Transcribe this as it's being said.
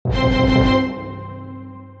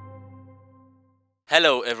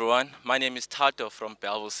Hello everyone, my name is Tato from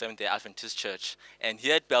Belleville Seventh-day Adventist Church, and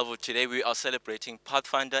here at Belleville today we are celebrating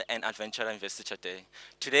Pathfinder and Adventurer Investiture Day.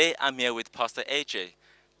 Today I'm here with Pastor AJ.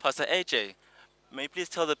 Pastor AJ, may you please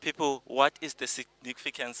tell the people what is the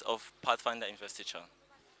significance of Pathfinder Investiture?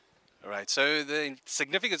 All right, so the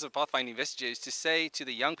significance of Pathfinding Investiture is to say to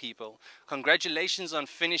the young people, congratulations on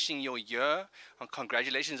finishing your year, and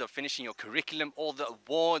congratulations on finishing your curriculum, all the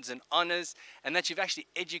awards and honors, and that you've actually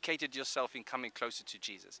educated yourself in coming closer to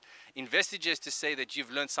Jesus. Investiture is to say that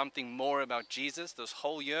you've learned something more about Jesus this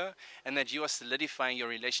whole year, and that you are solidifying your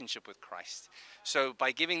relationship with Christ. So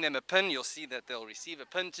by giving them a pin, you'll see that they'll receive a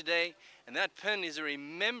pin today, and that pin is a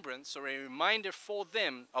remembrance or a reminder for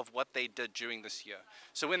them of what they did during this year.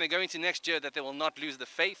 So when they go into next year, that they will not lose the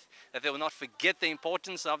faith, that they will not forget the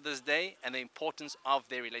importance of this day and the importance of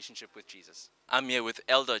their relationship with Jesus. I'm here with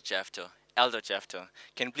Elder Jafter. Elder Jafter,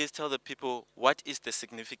 can you please tell the people what is the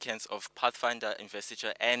significance of Pathfinder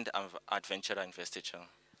Investiture and Adventurer Investiture?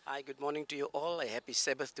 Hi, good morning to you all. A happy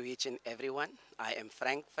Sabbath to each and everyone. I am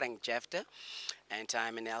Frank Jafter, and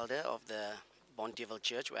I'm an elder of the Bontieville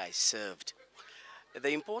Church where I served.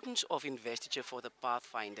 The importance of investiture for the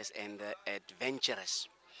Pathfinders and the Adventurers.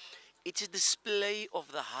 It's a display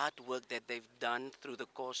of the hard work that they've done through the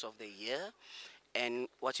course of the year. And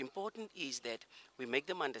what's important is that we make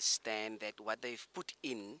them understand that what they've put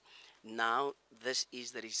in, now this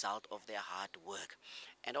is the result of their hard work.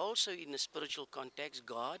 And also in a spiritual context,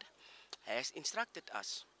 God has instructed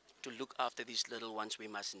us to look after these little ones. We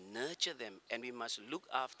must nurture them and we must look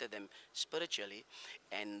after them spiritually.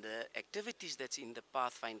 And the activities that's in the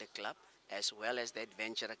Pathfinder Club as well as the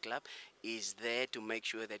Adventurer Club is there to make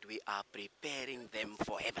sure that we are preparing them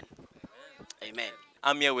for heaven. Amen.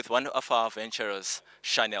 I'm here with one of our adventurers,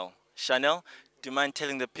 Chanel. Chanel, do you mind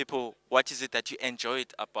telling the people what is it that you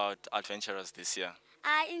enjoyed about Adventurers this year?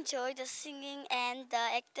 I enjoyed the singing and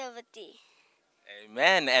the activity.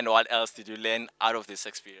 Amen. And what else did you learn out of this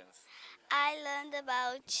experience? I learned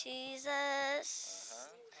about Jesus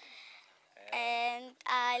and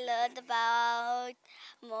I learned about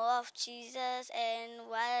more of Jesus and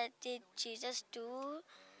what did Jesus do,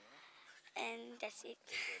 and that's it.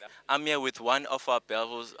 I'm here with one of our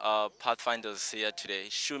Belleville's Pathfinders here today,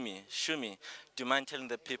 Shumi. Shumi, do you mind telling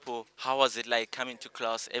the people how was it like coming to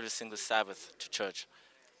class every single Sabbath to church?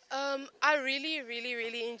 I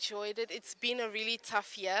really enjoyed it. It's been a really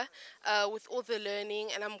tough year with all the learning,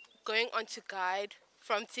 and I'm going on to guide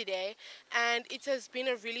from today, and it has been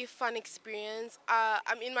a really fun experience.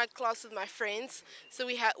 I'm in my class with my friends, so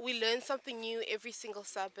we learn something new every single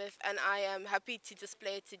Sabbath, and I am happy to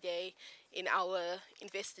display it today in our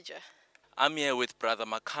investiture. I'm here with Brother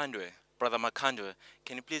Makandwe. Brother Makandwe,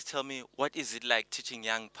 can you please tell me what is it like teaching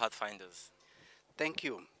young Pathfinders? Thank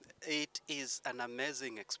you. It is an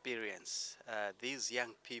amazing experience. These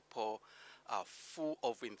young people are full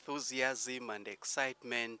of enthusiasm and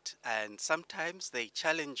excitement, and sometimes they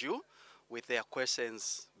challenge you with their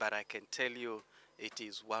questions, but I can tell you it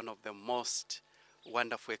is one of the most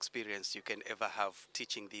wonderful experience you can ever have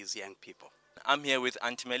teaching these young people. I'm here with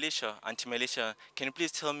Auntie Melisha. Auntie Melisha, can you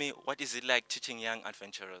please tell me what is it like teaching young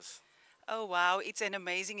adventurers? Oh wow, it's an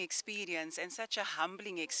amazing experience and such a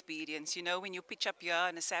humbling experience. You know, when you pitch up here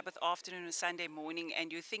on a Sabbath afternoon or Sunday morning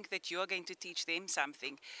and you think that you're going to teach them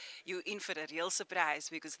something, you're in for a real surprise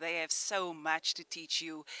because they have so much to teach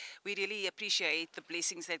you. We really appreciate the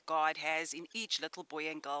blessings that God has in each little boy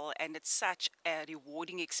and girl, and it's such a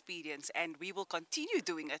rewarding experience, and we will continue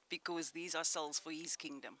doing it because these are souls for His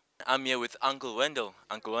kingdom. I'm here with Uncle Wendell.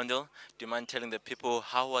 Uncle Wendell, do you mind telling the people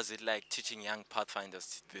how was it like teaching young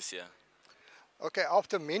Pathfinders this year? Okay,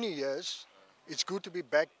 after many years, it's good to be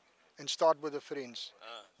back and start with the friends.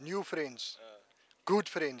 New friends, good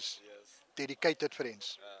friends, dedicated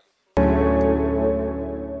friends.